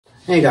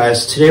Hey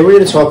guys, today we're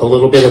going to talk a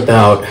little bit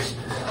about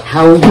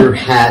how your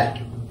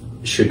hat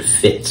should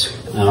fit.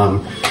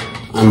 I'm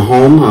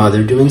home.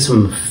 They're doing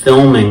some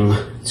filming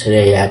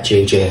today at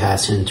JJ Hat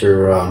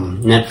Center.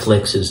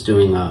 Netflix is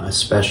doing a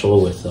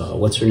special with,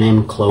 what's her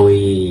name?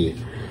 Chloe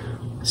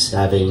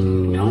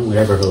Savignon,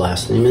 whatever her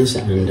last name is,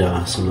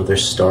 and some other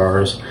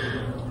stars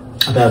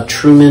about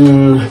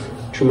Truman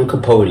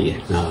Capote.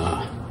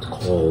 It's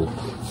called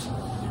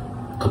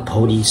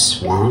Capote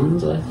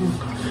Swans, I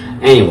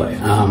think. Anyway,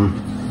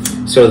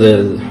 so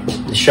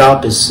the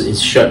shop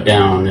is shut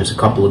down. There's a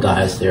couple of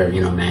guys there,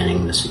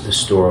 manning the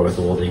store with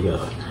all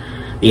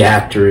the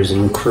actors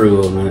and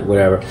crew and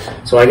whatever.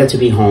 So I got to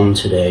be home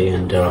today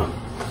and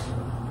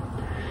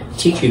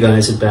teach you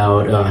guys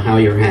about how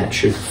your hat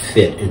should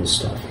fit and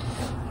stuff.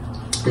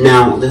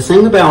 Now, the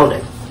thing about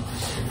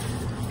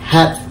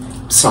hat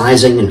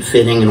sizing and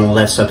fitting and all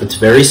that stuff, it's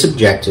very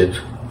subjective.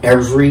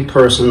 Every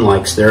person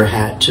likes their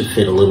hat to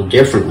fit a little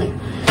differently.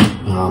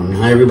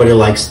 Not everybody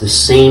likes the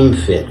same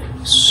fit.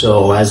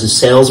 So as a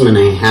salesman,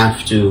 I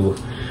have to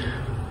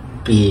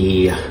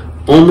be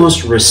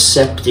almost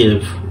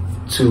receptive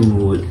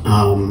to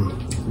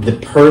the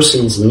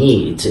person's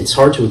needs. It's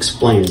hard to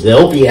explain.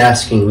 They'll be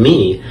asking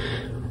me,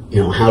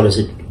 how does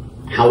it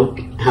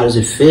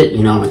fit?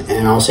 And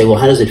I'll say, well,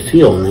 how does it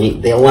feel?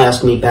 And they'll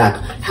ask me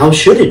back, how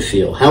should it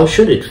feel? How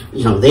should it,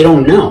 they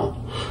don't know.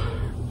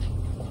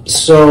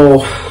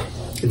 So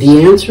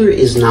the answer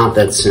is not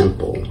that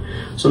simple.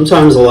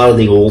 Sometimes a lot of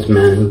the old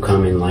men who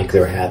come in like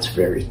their hats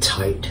very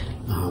tight.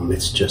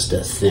 It's just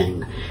a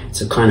thing.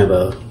 It's a kind of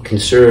a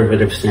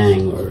conservative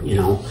thing, or,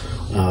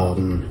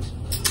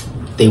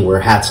 they wear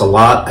hats a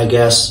lot, I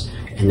guess,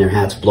 and their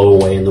hats blow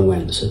away in the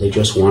wind. So they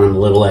just want them a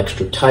little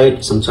extra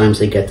tight. Sometimes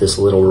they get this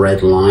little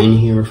red line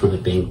here from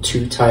it being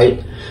too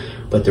tight,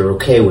 but they're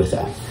okay with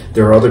that.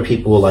 There are other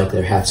people who like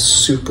their hats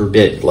super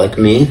big, like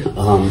me.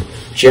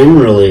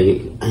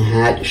 Generally, a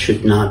hat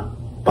should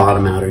not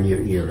bottom out in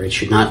your ear. It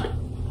should not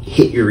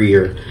hit your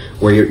ear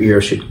where your ear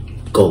should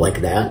go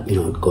like that.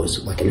 It goes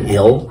like an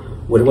L.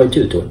 What do I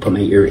do? Do I put my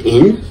ear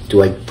in?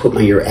 Do I put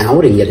my ear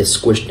out and get it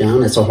squished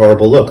down? That's a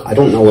horrible look. I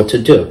don't know what to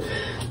do.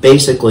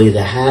 Basically,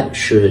 the hat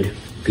should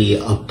be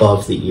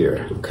above the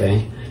ear,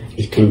 okay?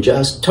 It can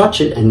just touch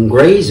it and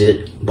graze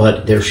it,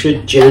 but there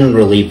should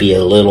generally be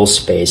a little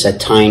space, a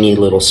tiny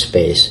little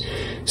space,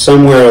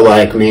 somewhere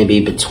like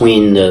maybe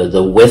between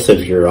the width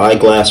of your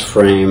eyeglass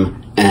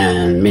frame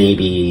and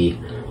maybe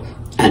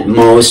at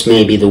most,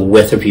 maybe the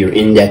width of your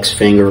index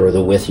finger or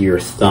the width of your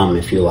thumb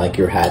if you like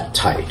your hat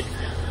tight.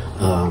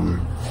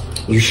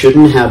 You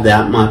shouldn't have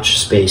that much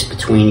space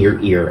between your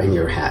ear and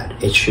your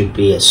hat. It should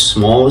be as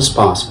small as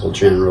possible,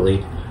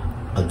 generally.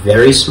 A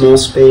very small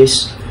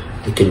space.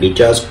 It can be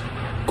just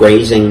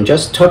grazing,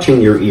 just touching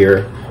your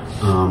ear.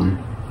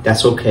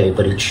 That's okay,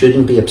 but it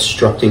shouldn't be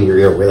obstructing your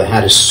ear where the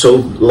hat is so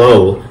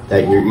low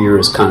that your ear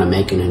is kind of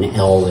making an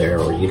L there,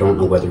 or you don't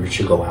know whether it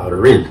should go out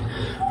or in.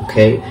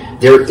 Okay?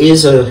 There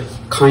is a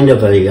kind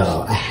of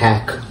a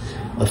hack,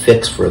 a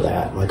fix for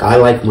that. Like, I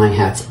like my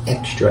hats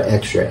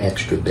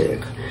extra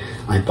big.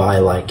 I buy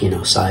like,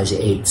 size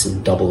 8s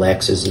and double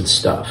X's and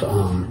stuff.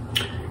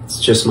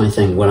 It's just my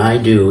thing. What I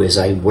do is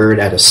I wear it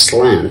at a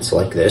slant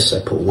like this.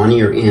 I put one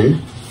ear in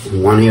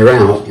and one ear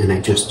out, and I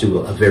just do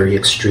a very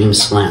extreme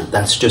slant.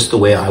 That's just the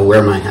way I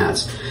wear my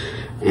hats.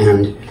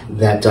 And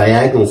that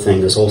diagonal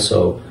thing is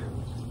also,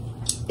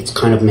 it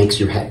kind of makes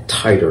your hat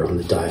tighter on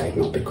the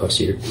diagonal because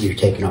you're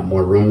taking up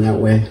more room that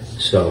way.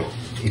 So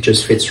it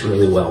just fits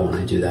really well when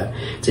I do that.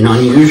 It's an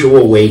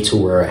unusual way to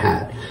wear a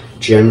hat.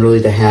 Generally,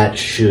 the hat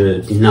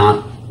should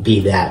not be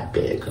that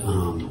big.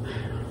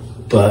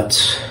 But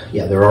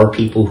yeah, there are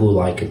people who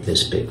like it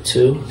this big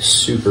too,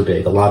 super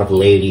big. A lot of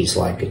ladies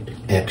like it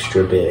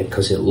extra big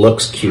because it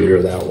looks cuter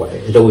that way.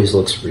 It always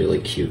looks really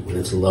cute when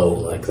it's low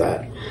like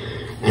that.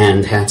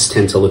 And hats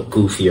tend to look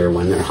goofier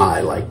when they're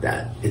high like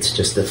that. It's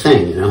just a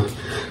thing,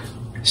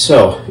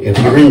 So if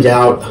you're in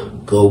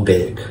doubt, go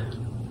big.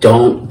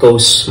 Don't go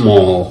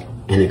small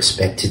and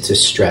expect it to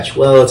stretch.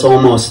 Well, it's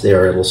almost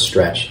there, it'll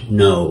stretch.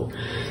 No.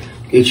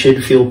 It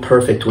should feel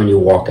perfect when you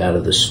walk out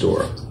of the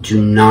store.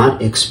 Do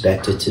not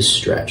expect it to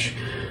stretch.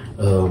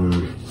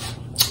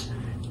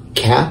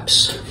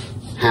 Caps,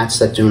 hats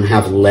that don't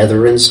have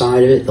leather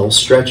inside of it, they'll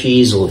stretch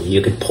easily.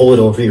 You could pull it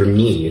over your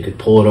knee. You could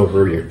pull it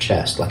over your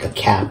chest like a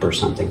cap or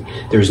something.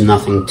 There's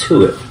nothing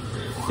to it.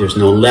 There's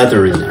no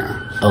leather in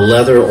there. A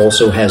leather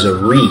also has a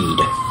reed.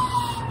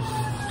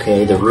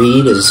 Okay, the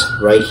reed is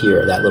right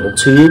here, that little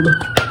tube.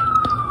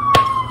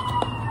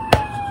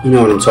 You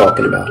know what I'm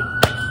talking about.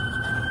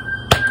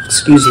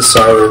 Excuse the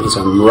sirens,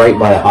 I'm right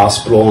by a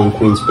hospital on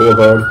Queens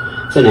Boulevard.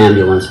 It's an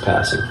ambulance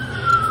passing.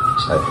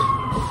 So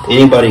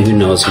anybody who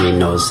knows me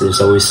knows there's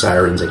always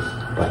sirens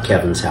by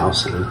Kevin's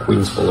house on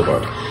Queens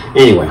Boulevard.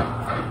 Anyway,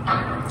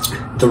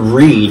 the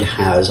reed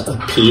has a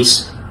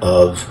piece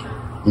of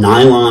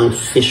nylon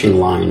fishing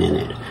line in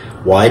it.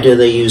 Why do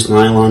they use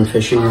nylon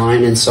fishing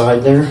line inside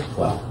there?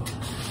 Well,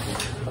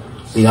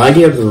 the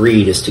idea of the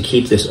reed is to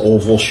keep this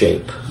oval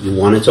shape. You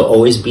want it to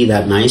always be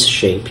that nice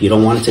shape. You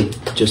don't want it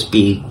to just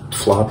be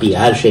floppy,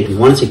 out of shape. You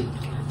want it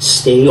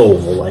stay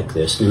oval like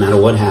this. No matter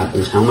what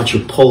happens, how much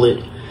you pull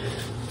it,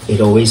 it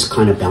always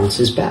kind of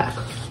bounces back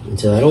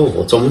into that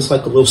oval. It's almost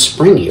like a little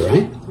springy,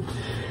 right?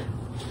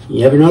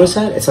 You ever notice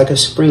that? It's like a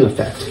spring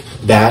effect.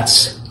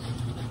 That's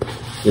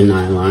the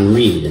nylon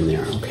reed in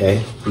there,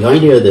 okay? The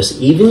idea of this,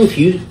 even if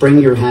you bring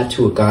your hat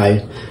to a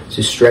guy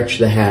to stretch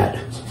the hat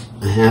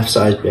a half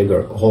size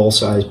bigger, a whole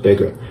size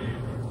bigger,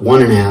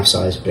 1.5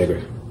 size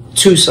bigger,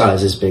 2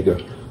 sizes bigger,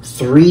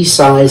 3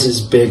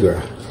 sizes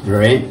bigger, all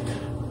right?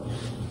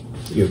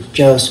 You're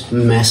just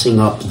messing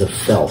up the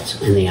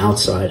felt and the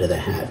outside of the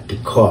hat,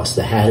 because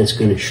the hat is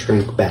going to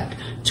shrink back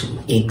to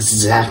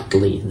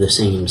exactly the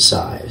same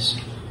size.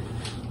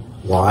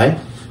 Why?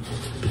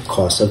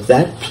 Because of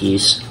that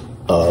piece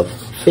of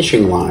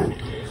fishing line,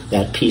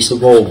 that piece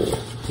of oval.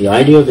 The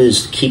idea of it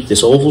is to keep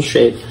this oval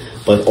shape,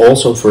 but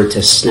also for it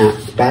to snap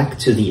back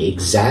to the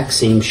exact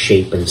same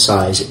shape and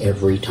size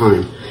every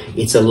time.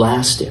 It's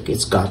elastic.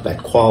 It's got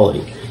that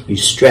quality. You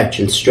stretch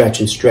and stretch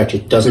and stretch.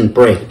 It doesn't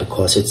break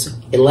because it's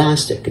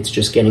elastic. It's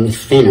just getting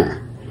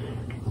thinner.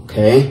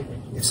 Okay?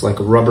 It's like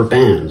a rubber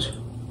band.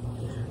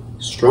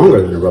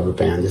 Stronger than a rubber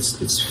band.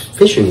 It's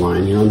fishing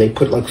line. You know, they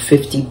put like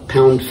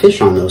 50-pound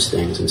fish on those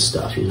things and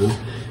stuff, you know.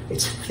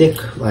 It's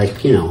thick,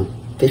 like, you know,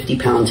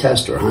 50-pound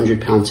test or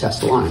 100-pound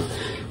test line.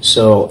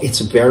 So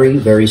it's very,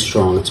 very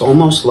strong. It's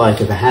almost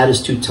like if a hat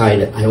is too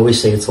tight, I always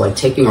say it's like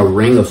taking a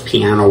ring of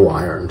piano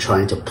wire and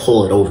trying to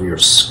pull it over your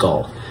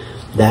skull.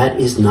 That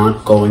is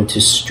not going to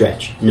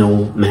stretch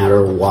no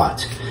matter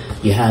what.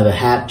 You have a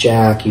hat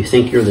jack, you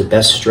think you're the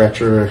best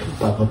stretcher,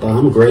 blah, blah, blah.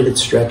 I'm great at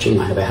stretching,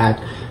 I have a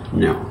hat.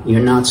 No,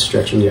 you're not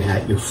stretching your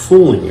hat, you're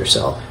fooling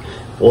yourself.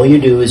 All you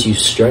do is you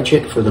stretch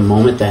it for the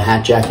moment the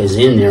hat jack is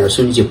in there. As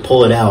soon as you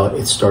pull it out,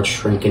 it starts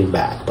shrinking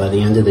back. By the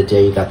end of the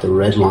day, you got the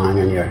red line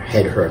and your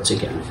head hurts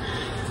again.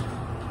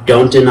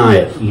 Don't deny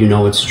it, you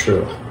know it's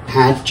true.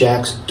 Hat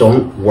jacks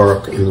don't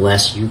work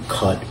unless you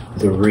cut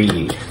the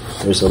reed.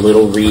 There's a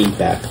little reed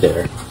back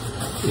there,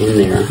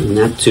 in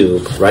that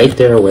tube, right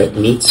there where it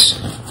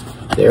meets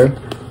there.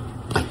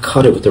 I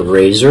cut it with a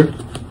razor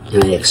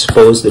and I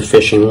expose the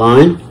fishing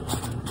line.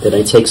 Then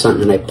I take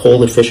something and I pull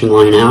the fishing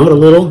line out a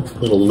little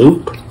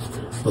loop,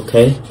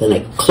 okay? Then I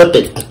clip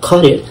it, I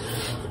cut it,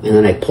 and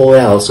then I pull it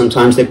out.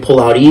 Sometimes they pull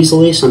out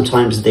easily,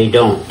 sometimes they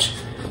don't.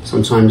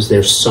 Sometimes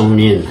they're sewn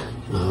in,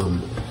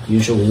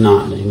 usually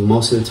not.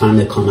 Most of the time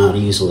they come out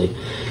easily.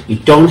 You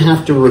don't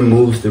have to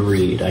remove the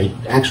reed. I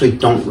actually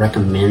don't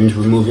recommend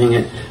removing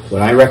it.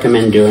 What I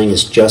recommend doing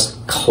is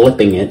just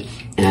clipping it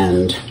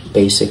and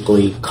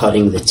basically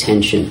cutting the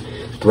tension,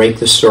 break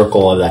the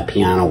circle of that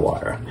piano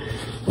wire.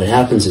 What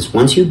happens is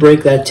once you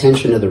break that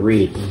tension of the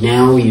reed,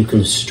 now you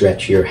can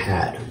stretch your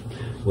hat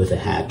with a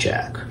hat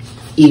jack.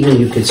 Even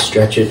you could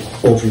stretch it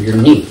over your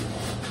knee.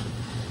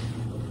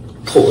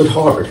 Pull it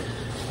hard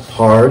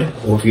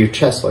over your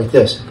chest like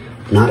this.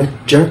 Not a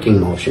jerking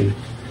motion.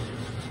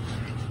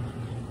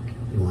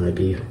 You want to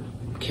be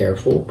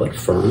careful but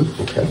firm,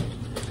 okay?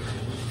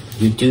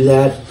 You do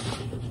that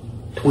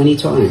 20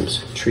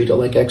 times. Treat it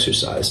like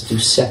exercise. Do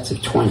sets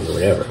of 20 or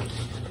whatever.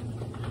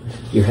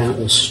 Your hat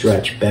will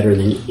stretch better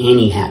than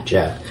any hat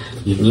jack.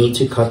 You need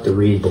to cut the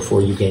reed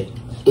before you get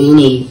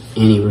any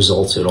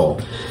results at all.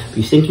 If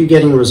you think you're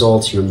getting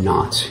results, you're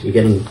not. You're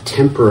getting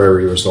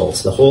temporary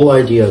results. The whole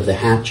idea of the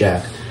hat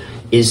jack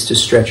is to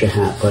stretch a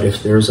hat, but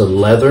if there's a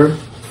leather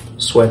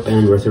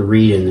sweatband with a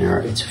reed in there,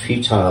 it's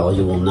futile.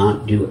 You will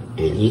not do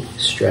any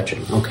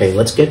stretching. Okay,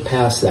 let's get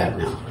past that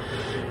now.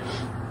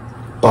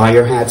 Buy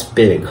your hats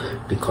big,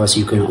 because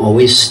you can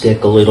always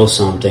stick a little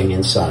something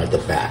inside the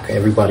back.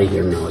 Everybody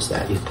here knows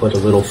that. You put a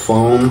little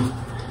foam,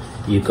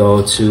 you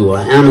go to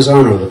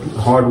Amazon or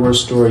the hardware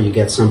store, you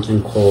get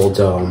something called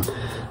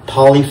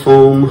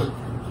polyfoam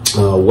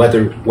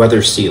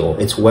weather seal.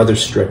 It's weather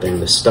stripping,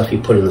 the stuff you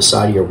put in the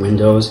side of your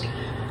windows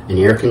and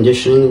air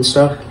conditioning and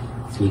stuff.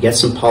 You get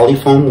some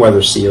polyfoam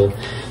weather seal,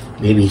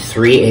 maybe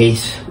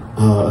 3/8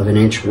 of an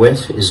inch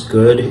width is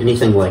good,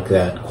 anything like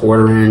that,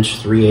 1/4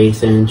 inch,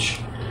 3/8 inch.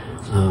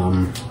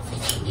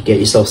 You get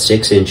yourself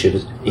 6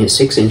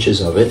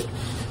 inches of it.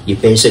 You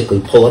basically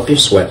pull up your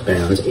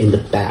sweatbands in the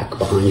back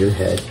behind your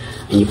head,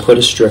 and you put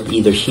a strip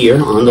either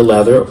here on the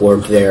leather or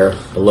there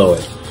below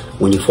it.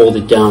 When you fold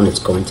it down, it's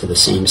going to the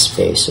same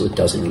space, so it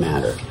doesn't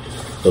matter.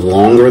 The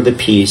longer the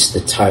piece, the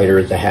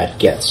tighter the hat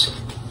gets.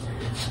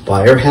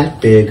 Buy your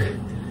hat big,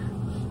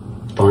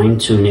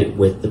 fine-tune it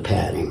with the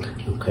padding,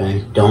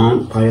 okay?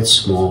 Don't buy it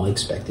small,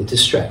 expect it to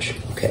stretch.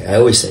 Okay, I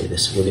always say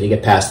this, we're gonna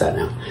get past that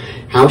now.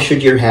 How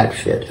should your hat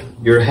fit?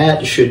 Your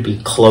hat should be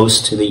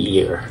close to the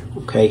ear,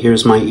 okay?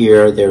 Here's my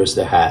ear, there's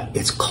the hat.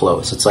 It's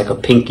close, it's like a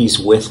pinky's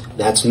width,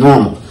 that's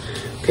normal.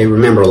 Okay,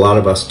 remember a lot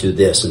of us do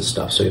this and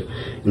stuff, so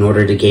in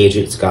order to gauge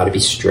it, it's gotta be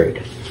straight,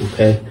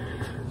 okay?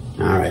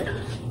 All right.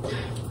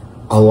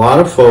 A lot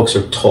of folks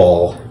are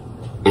tall,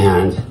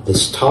 and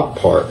this top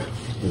part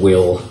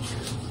will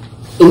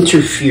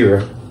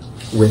interfere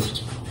with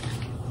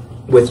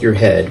your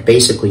head.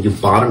 Basically, you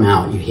bottom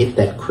out, you hit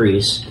that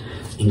crease,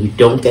 and you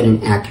don't get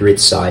an accurate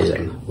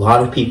sizing. A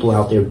lot of people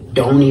out there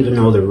don't even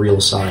know their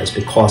real size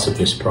because of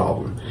this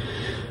problem.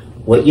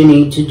 what you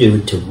need to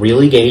do to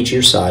really gauge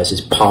your size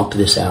is pop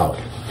this out.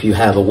 If you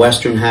have a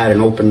Western hat,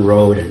 an open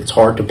road, and it's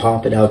hard to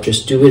pop it out,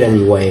 just do it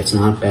anyway. It's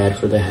not bad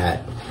for the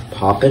hat.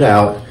 Pop it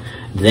out,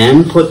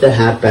 then put the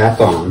hat back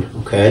on,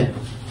 okay?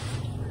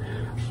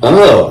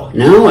 Oh,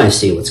 now I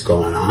see what's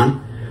going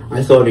on.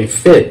 I thought it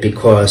fit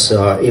because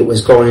it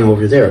was going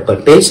over there,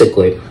 but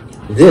basically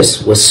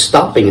this was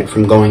stopping it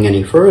from going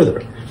any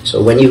further.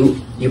 So when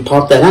you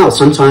pop that out,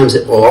 sometimes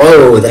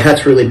oh, the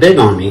hat's really big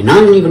on me, and I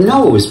didn't even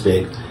know it was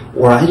big,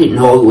 or I didn't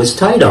know it was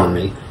tight on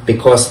me,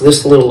 because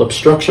this little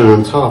obstruction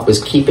on top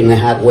is keeping the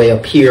hat way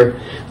up here.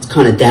 It's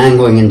kind of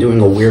dangling and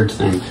doing a weird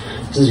thing.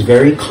 This is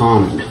very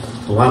common.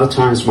 A lot of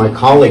times my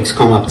colleagues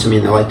come up to me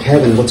and they're like,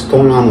 Kevin, what's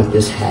going on with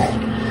this hat?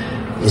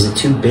 Is it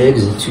too big?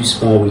 Is it too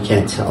small? We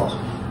can't tell.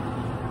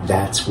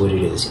 That's what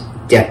it is.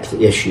 Depth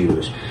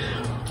issues.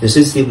 This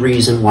is the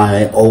reason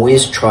why I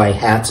always try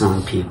hats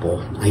on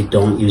people. I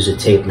don't use a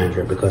tape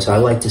measure because I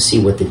like to see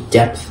what the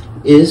depth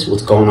is,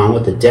 what's going on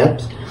with the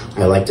depth.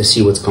 I like to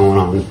see what's going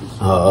on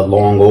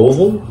long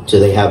oval. Do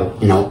they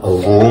have, you know, a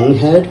long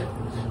head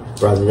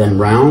rather than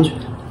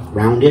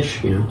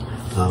roundish, you know?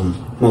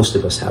 Most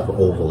of us have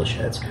ovalish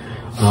heads.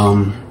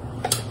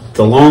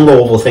 The long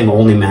oval thing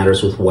only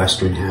matters with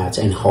Western hats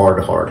and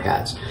hard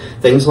hats.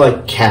 Things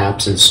like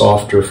caps and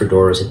softer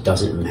fedoras, it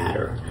doesn't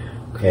matter,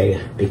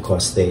 okay?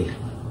 Because they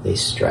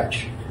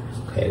stretch.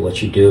 Okay,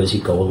 what you do is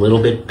you go a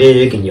little bit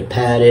big and you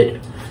pad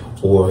it,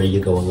 or you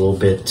go a little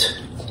bit,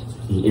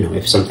 you know,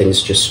 if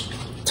something's just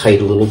tight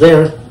a little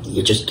there,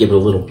 you just give it a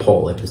little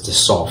pull if it's a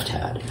soft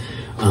hat.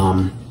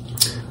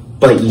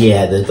 But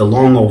yeah, the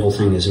long oval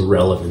thing is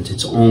irrelevant.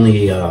 It's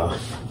only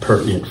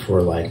pertinent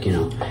for, like, you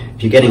know,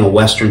 if you're getting a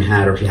Western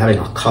hat, or if you're having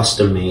a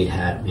custom made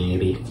hat,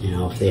 maybe, you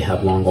know, if they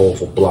have long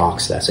oval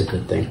blocks, that's a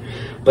good thing.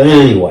 But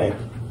anyway,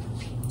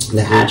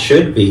 the hat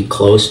should be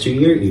close to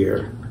your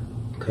ear,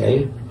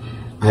 okay?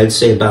 I'd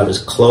say about as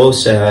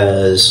close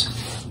as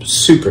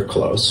super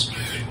close.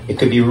 It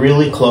could be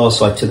really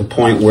close, like to the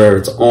point where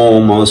it's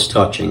almost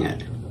touching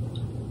it.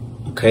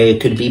 Okay,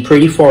 it could be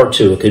pretty far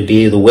too. It could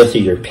be the width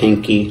of your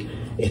pinky.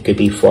 It could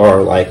be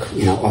far, like,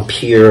 you know, up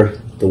here,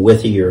 the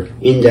width of your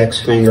index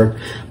finger,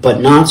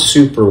 but not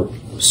super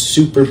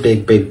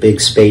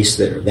big space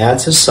there.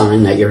 That's a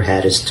sign that your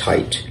hat is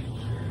tight.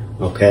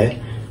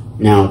 Okay?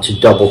 Now, to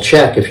double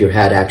check if your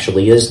hat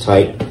actually is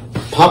tight,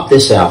 pop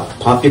this out,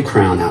 pop your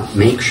crown out.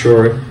 Make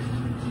sure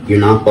you're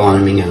not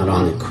bottoming out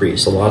on the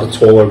crease. A lot of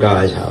taller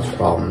guys have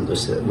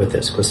problems with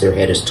this because their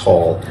head is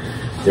tall.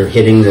 They're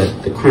hitting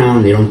the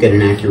crown, they don't get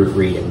an accurate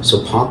reading.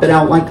 So pop it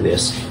out like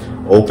this,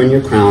 open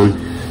your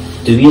crown,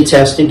 do your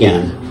test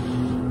again,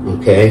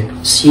 okay?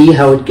 See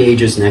how it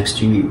gauges next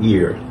to your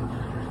ear,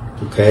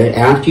 okay?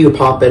 After you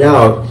pop it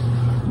out,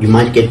 you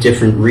might get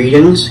different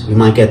readings, you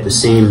might get the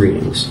same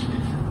readings.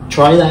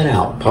 Try that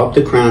out. Pop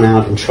the crown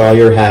out and try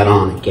your hat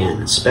on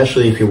again,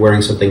 especially if you're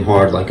wearing something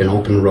hard like an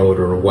open road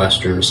or a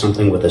Western or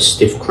something with a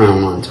stiff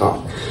crown on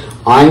top.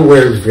 I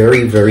wear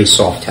very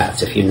soft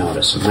hats, if you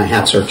notice. My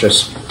hats are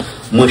just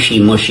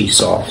mushy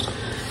soft.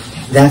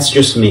 That's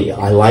just me.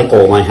 I like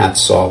all my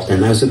hats soft,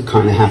 and those are the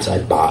kind of hats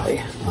I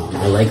buy.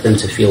 I like them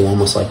to feel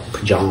almost like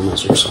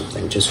pajamas or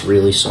something, just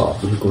really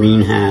soft. My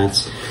green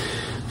hats,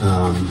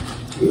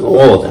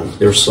 all of them,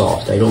 they're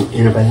soft.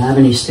 And if I have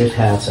any stiff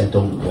hats, I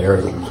don't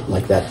wear them.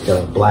 Like that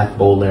black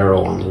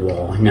bolero on the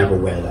wall, I never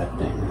wear that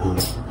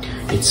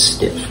thing. It's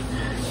stiff.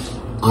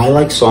 I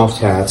like soft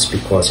hats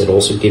because it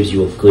also gives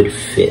you a good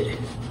fit.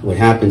 What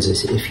happens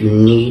is if you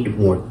need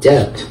more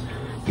depth,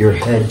 your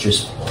head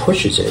just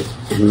pushes it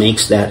and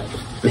makes that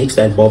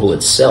bubble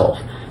itself.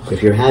 But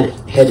if your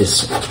hat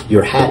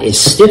is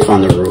stiff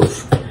on the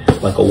roof,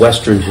 like a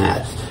Western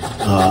hat,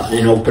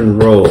 an open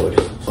road,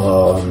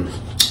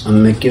 a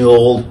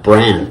McGill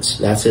brand,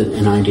 that's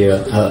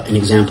an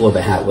example of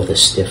a hat with a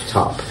stiff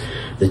top.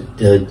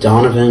 The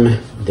Donovan,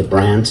 the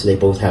brands, they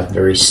both have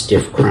very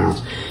stiff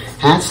crowns.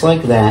 Hats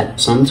like that,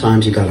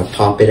 sometimes you gotta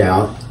pop it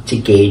out to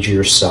gauge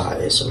your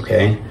size,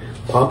 okay?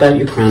 Pop out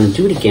your crown and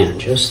do it again,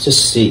 just to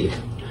see.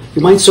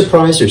 You might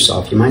surprise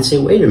yourself. You might say,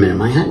 wait a minute,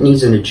 my hat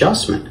needs an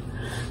adjustment.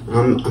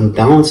 I'm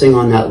balancing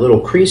on that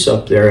little crease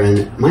up there,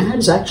 and my hat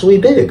is actually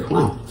big.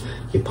 Wow.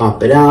 You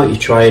pop it out, you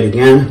try it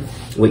again.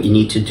 What you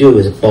need to do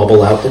is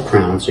bubble out the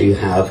crown so you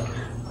have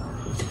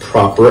the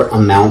proper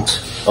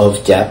amount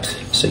of depth.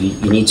 So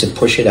you need to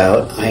push it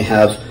out. I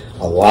have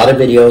a lot of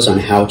videos on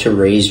how to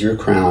raise your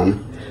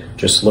crown.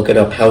 Just look it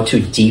up, how to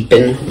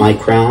deepen my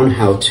crown,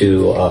 how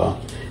to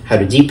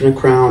deepen a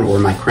crown, or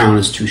my crown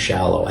is too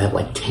shallow. I have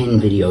like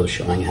 10 videos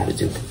showing how to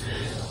do it.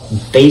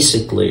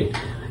 Basically,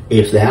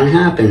 if that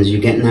happens,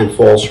 you're getting that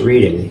false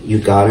reading, you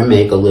gotta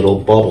make a little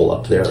bubble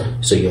up there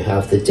so you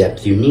have the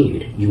depth you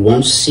need. You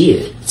won't see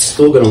it. It's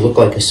still gonna look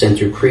like a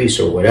center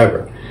crease or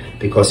whatever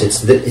because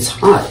it's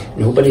high.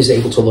 Nobody's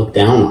able to look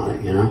down on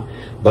it, you know?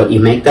 But you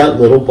make that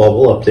little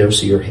bubble up there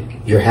so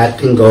your hat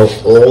can go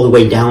all the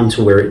way down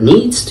to where it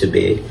needs to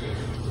be,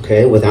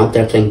 okay, without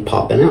that thing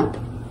popping up,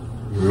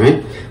 all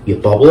right? You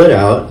bubble it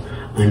out,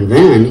 and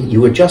then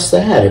you adjust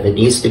the hat. If it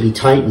needs to be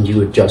tightened,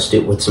 you adjust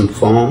it with some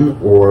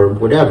foam or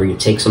whatever. You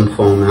take some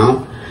foam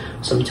out,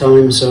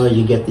 sometimes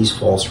you get these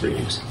false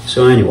readings.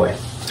 So anyway,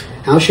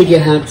 how should your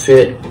hat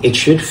fit? It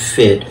should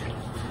fit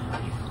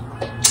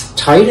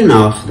tight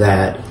enough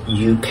that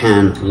you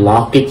can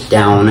lock it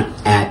down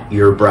at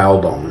your brow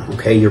bone.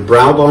 Okay, your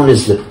brow bone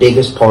is the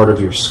biggest part of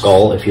your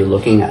skull. If you're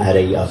looking at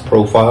a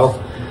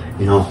profile,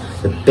 you know,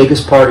 the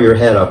biggest part of your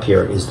head up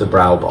here is the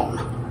brow bone.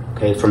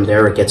 Okay, from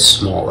there it gets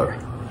smaller.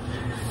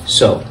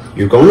 So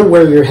you're going to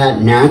wear your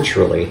hat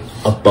naturally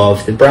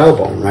above the brow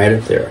bone, right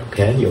up there.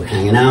 Okay, you're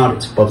hanging out,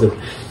 it's above the...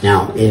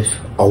 Now, if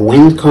a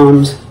wind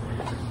comes,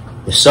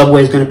 the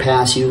subway is going to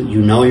pass you,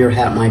 you know your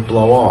hat might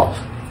blow off.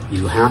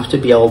 You have to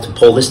be able to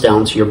pull this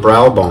down to your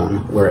brow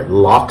bone where it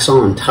locks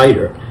on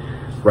tighter.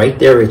 Right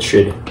there, it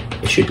should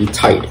be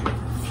tight.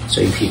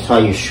 So if you tie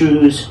your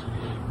shoes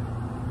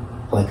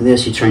like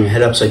this, you turn your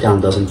head upside down,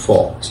 it doesn't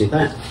fall. See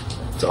that?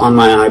 It's on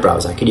my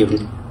eyebrows. I could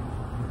even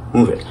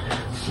move it.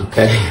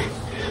 Okay?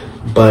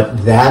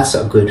 But that's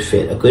a good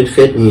fit. A good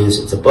fit means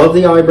it's above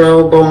the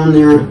eyebrow bone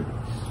there.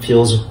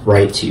 Feels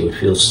right to you. It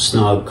feels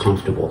snug,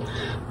 comfortable.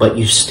 But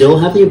you still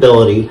have the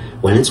ability,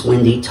 when it's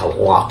windy, to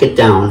lock it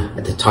down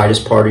at the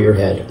tightest part of your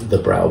head, the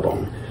brow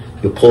bone.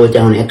 You'll pull it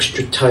down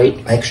extra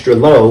tight, extra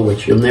low,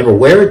 which you'll never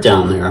wear it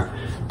down there,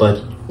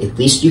 but at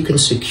least you can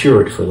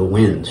secure it for the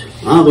wind.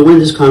 Oh, the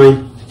wind is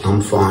coming.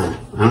 I'm fine.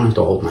 I don't have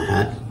to hold my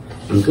hat.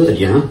 I'm good,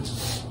 you know?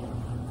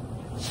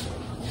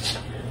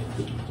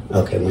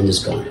 Okay, wind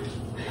is gone.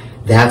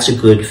 That's a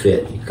good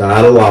fit. You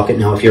gotta lock it.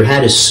 Now, if your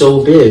hat is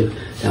so big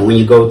that when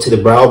you go to the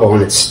brow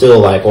bone, it's still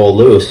like all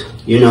loose,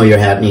 you know your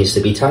hat needs to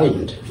be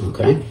tightened,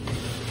 okay?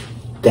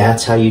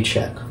 That's how you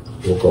check.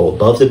 You'll go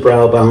above the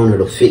brow bone.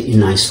 It'll fit you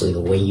nicely the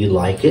way you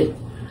like it.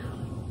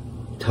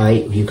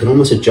 Tight. You can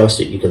almost adjust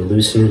it. You can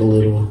loosen it a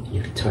little.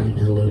 You can tighten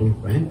it a little,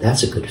 right?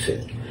 That's a good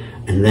fit.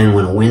 And then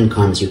when a wind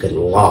comes, you can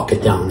lock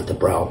it down at the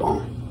brow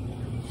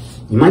bone.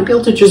 You might be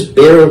able to just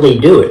barely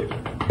do it,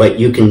 but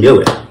you can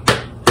do it.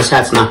 This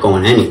hat's not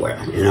going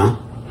anywhere, you know?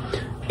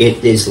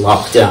 It is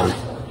locked down.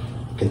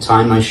 I can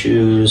tie my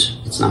shoes.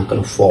 It's not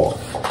going to fall.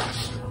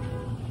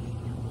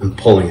 I'm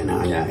pulling it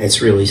now, yeah.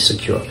 It's really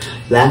secure.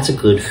 That's a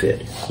good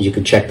fit. You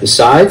can check the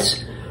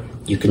sides.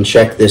 You can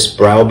check this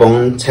brow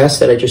bone test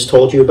that I just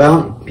told you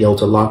about. Be able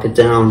to lock it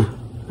down.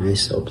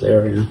 Nice up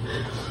there, you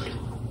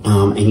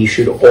know. And you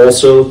should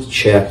also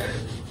check,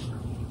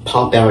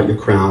 pop out your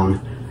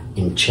crown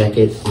and check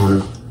it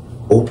on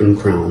open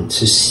crown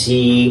to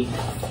see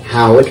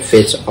how it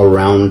fits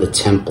around the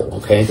temple,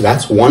 okay?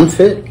 That's one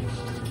fit.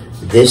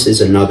 This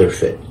is another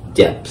fit.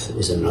 Depth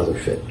is another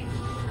fit.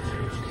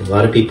 A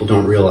lot of people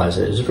don't realize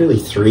it. There's really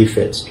three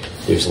fits.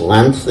 There's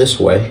length this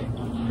way.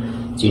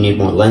 Do you need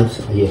more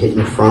length? Are you hitting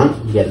the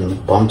front? You getting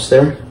bumps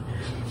there?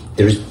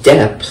 There's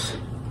depth,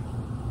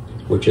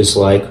 which is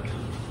like,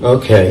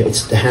 okay,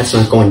 the hat's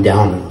not going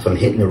down enough. I'm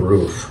hitting the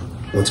roof.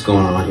 What's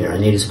going on here? I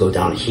need it to go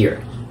down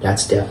here.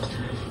 That's depth.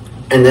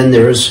 And then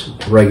there's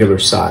regular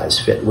size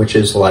fit, which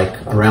is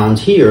like around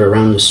here,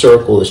 around the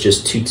circle is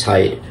just too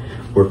tight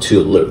or too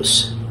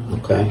loose,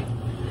 okay?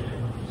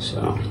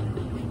 So,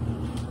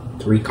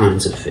 three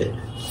kinds of fit,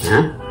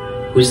 huh?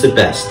 Who's the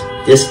best?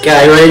 This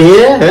guy right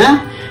here,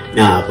 huh?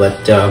 Nah,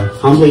 but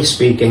humbly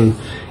speaking,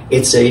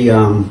 it's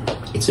an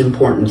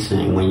important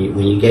thing when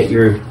you get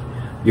your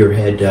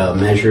head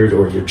measured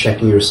or you're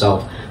checking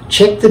yourself.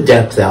 Check the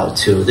depth out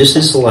too. This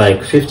is like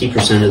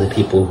 50% of the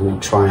people who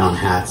try on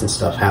hats and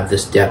stuff have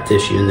this depth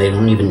issue and they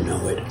don't even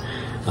know it.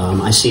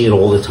 I see it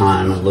all the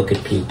time. I look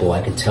at people.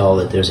 I can tell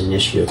that there's an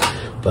issue,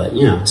 but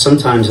you know,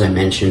 sometimes I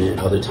mention it,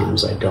 other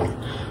times I don't.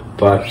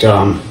 But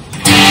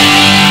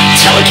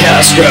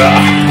Telecaster.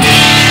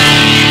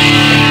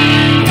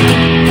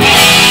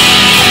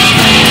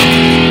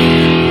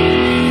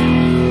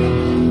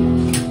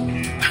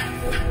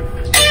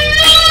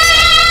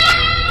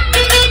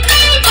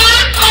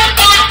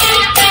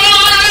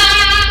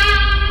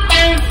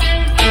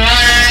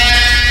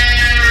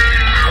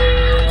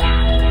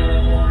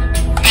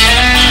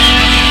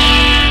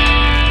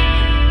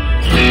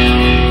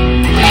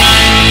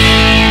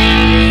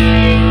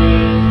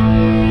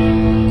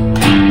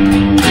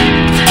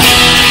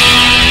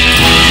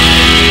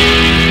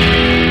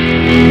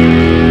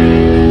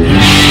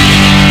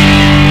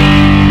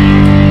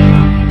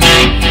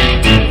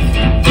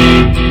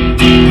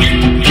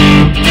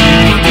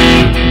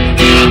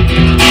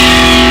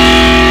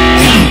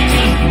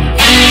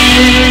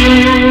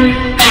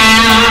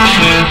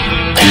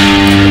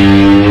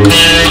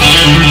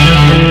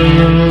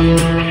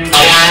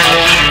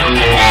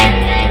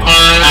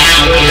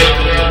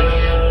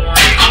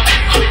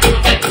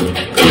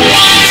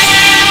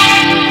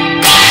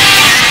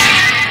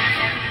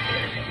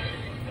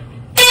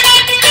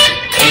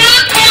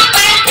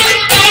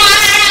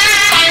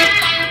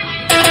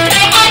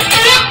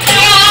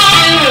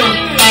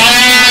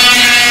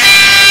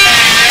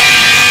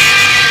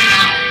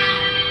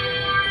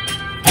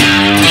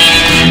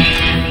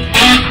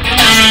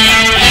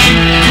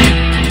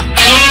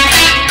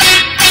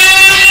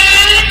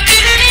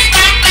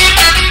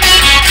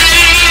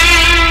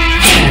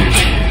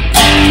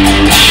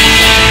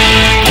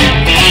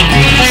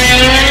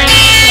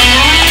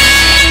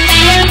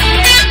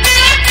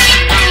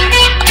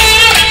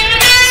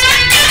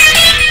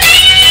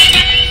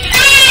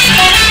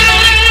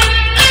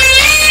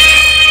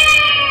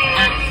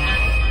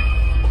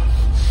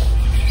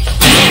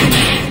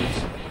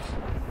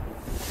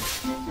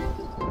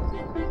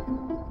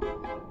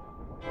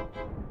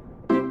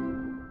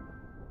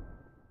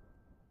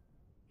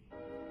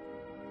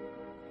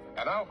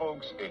 Now,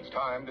 folks, it's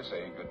time to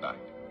say goodnight.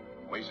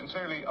 We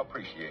sincerely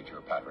appreciate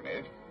your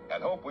patronage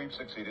and hope we've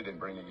succeeded in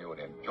bringing you an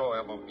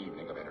enjoyable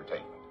evening of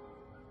entertainment.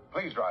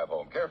 Please drive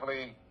home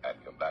carefully and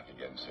come back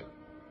again soon.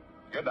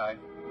 Good night.